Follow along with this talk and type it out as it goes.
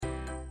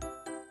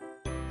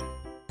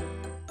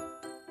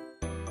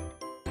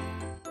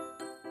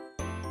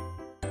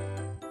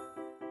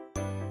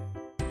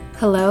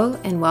Hello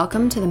and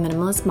welcome to the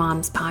Minimalist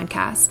Moms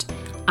podcast.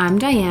 I'm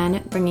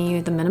Diane, bringing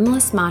you the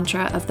Minimalist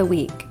Mantra of the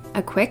week,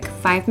 a quick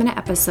 5-minute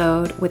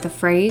episode with a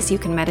phrase you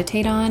can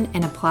meditate on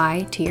and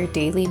apply to your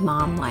daily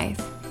mom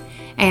life.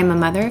 I am a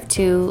mother of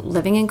 2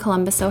 living in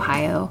Columbus,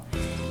 Ohio.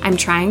 I'm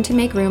trying to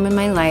make room in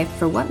my life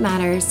for what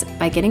matters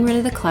by getting rid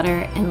of the clutter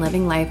and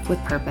living life with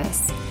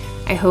purpose.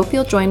 I hope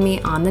you'll join me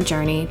on the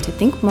journey to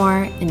think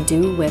more and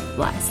do with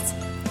less.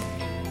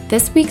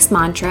 This week's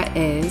mantra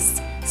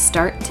is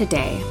start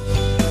today.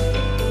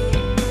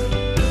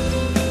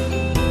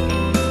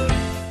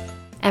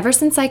 Ever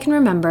since I can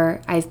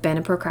remember, I've been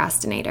a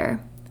procrastinator.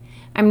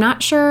 I'm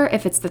not sure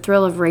if it's the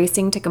thrill of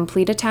racing to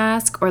complete a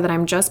task or that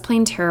I'm just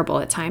plain terrible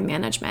at time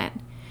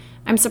management.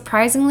 I'm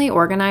surprisingly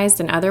organized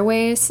in other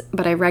ways,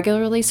 but I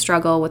regularly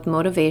struggle with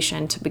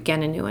motivation to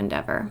begin a new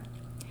endeavor.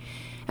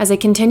 As I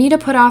continue to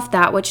put off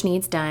that which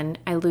needs done,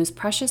 I lose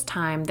precious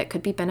time that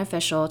could be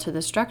beneficial to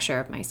the structure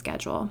of my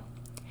schedule.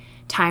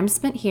 Time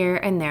spent here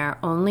and there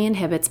only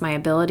inhibits my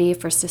ability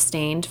for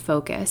sustained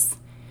focus.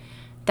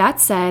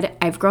 That said,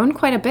 I've grown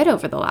quite a bit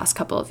over the last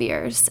couple of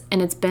years,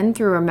 and it's been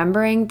through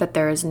remembering that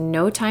there is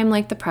no time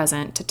like the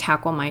present to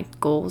tackle my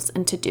goals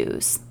and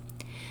to-dos.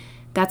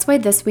 That's why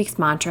this week's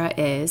mantra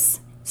is,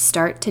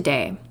 start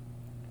today.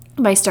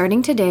 By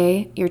starting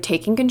today, you're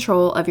taking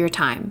control of your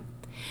time.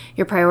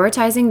 You're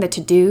prioritizing the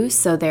to-dos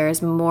so there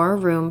is more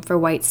room for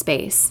white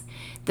space,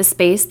 the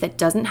space that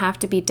doesn't have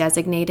to be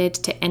designated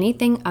to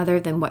anything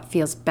other than what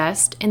feels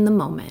best in the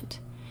moment.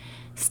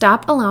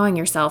 Stop allowing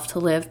yourself to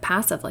live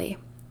passively.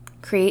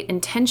 Create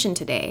intention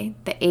today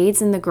that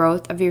aids in the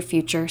growth of your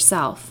future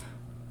self.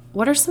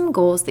 What are some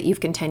goals that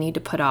you've continued to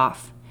put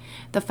off?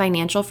 The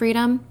financial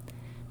freedom?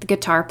 The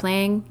guitar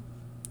playing?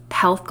 The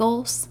health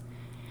goals?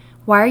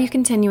 Why are you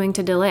continuing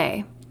to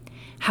delay?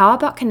 How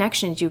about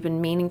connections you've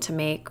been meaning to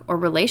make or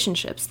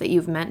relationships that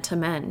you've meant to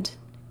mend?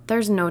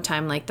 There's no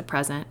time like the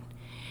present.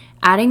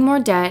 Adding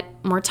more debt,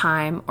 more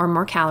time, or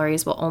more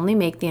calories will only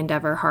make the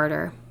endeavor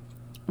harder.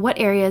 What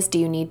areas do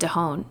you need to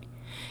hone?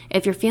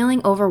 If you're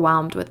feeling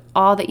overwhelmed with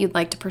all that you'd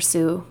like to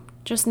pursue,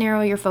 just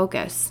narrow your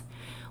focus.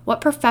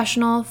 What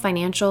professional,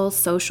 financial,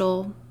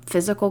 social,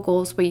 physical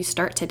goals will you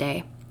start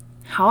today?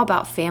 How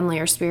about family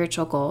or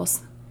spiritual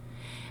goals?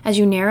 As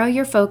you narrow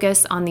your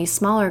focus on these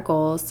smaller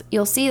goals,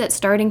 you'll see that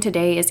starting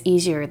today is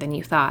easier than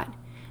you thought.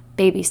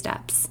 Baby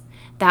steps.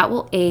 That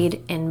will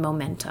aid in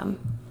momentum.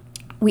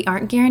 We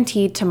aren't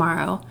guaranteed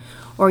tomorrow,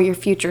 or your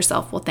future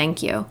self will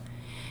thank you.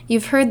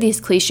 You've heard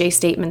these cliche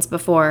statements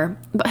before,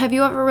 but have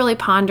you ever really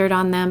pondered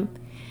on them?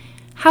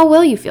 How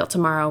will you feel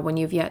tomorrow when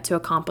you've yet to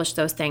accomplish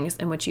those things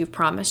in which you've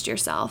promised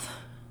yourself?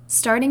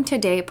 Starting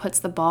today puts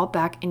the ball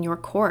back in your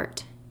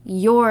court.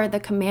 You're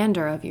the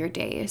commander of your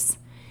days.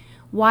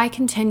 Why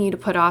continue to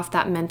put off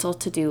that mental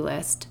to-do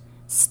list?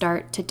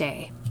 Start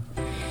today.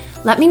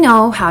 Let me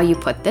know how you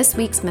put this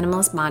week's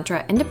Minimalist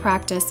Mantra into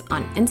practice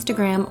on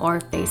Instagram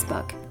or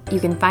Facebook. You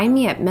can find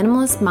me at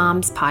Minimalist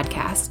Moms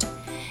Podcast.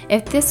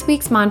 If this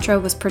week's mantra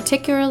was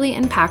particularly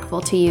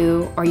impactful to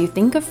you or you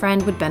think a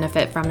friend would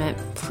benefit from it,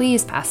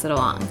 please pass it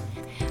along.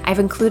 I've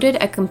included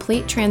a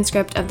complete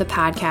transcript of the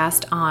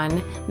podcast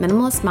on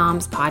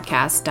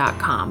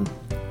minimalistmomspodcast.com.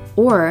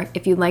 Or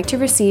if you'd like to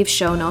receive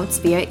show notes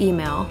via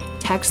email,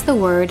 text the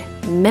word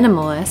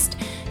minimalist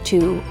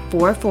to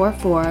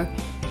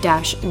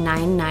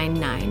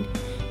 444-999.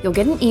 You'll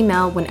get an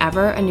email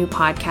whenever a new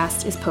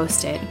podcast is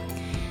posted.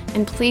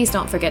 And please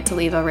don't forget to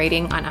leave a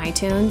rating on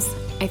iTunes.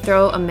 I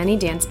throw a mini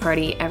dance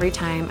party every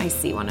time I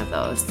see one of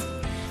those.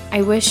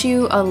 I wish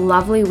you a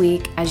lovely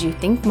week as you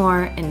think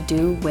more and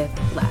do with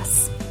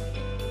less.